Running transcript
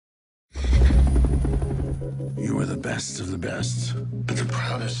You were the best of the best. But the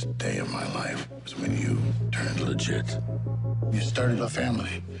proudest day of my life was when you turned legit. You started a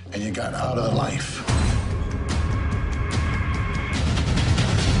family, and you got out of the life.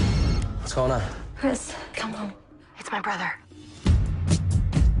 What's going on? Chris, come home. It's my brother.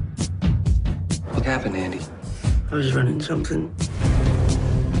 What happened, Andy? I was running something,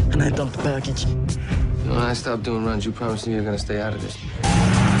 and I dumped the package. When I stopped doing runs, you promised me you're gonna stay out of this.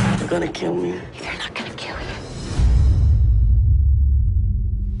 They're gonna kill me. They're not gonna kill you.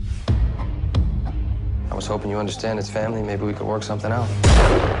 I was hoping you understand it's family. Maybe we could work something out.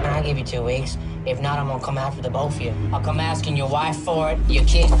 I'll give you 2 weeks. If not, I'm gonna come after the both of you. I'll come asking your wife for it, your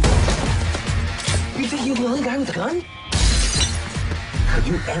kid. You think you're the only guy with a gun? Could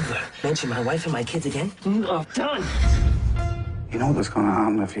you ever mention my wife and my kids again? You are done. You know what's gonna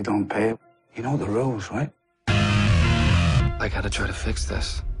happen if you don't pay? You know the rules, right? I gotta try to fix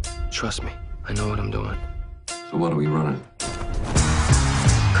this. Trust me, I know what I'm doing. So what are we running?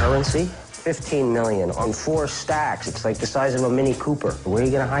 Currency? 15 million on 4 stacks. It's like the size of a Mini Cooper. Where are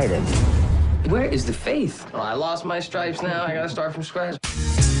you gonna hide it? Where is the faith? Well, I lost my stripes now. I gotta start from scratch.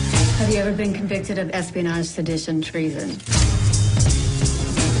 Have you ever been convicted of espionage, sedition, treason?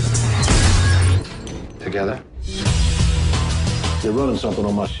 Together? They're running something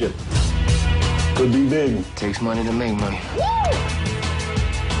on my ship. Could be big. Takes money to make money.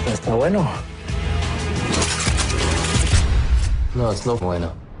 Está bueno. No, it's no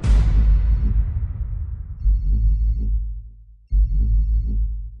bueno.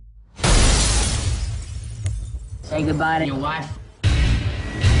 Say goodbye to your wife.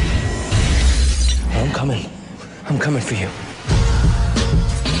 I'm coming. I'm coming for you.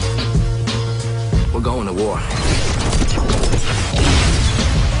 We're going to war.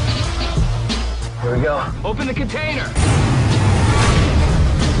 Here we go. Open the container.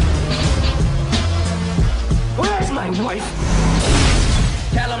 Where's my wife?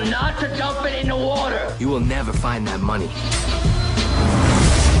 Tell him not to dump it in the water. You will never find that money.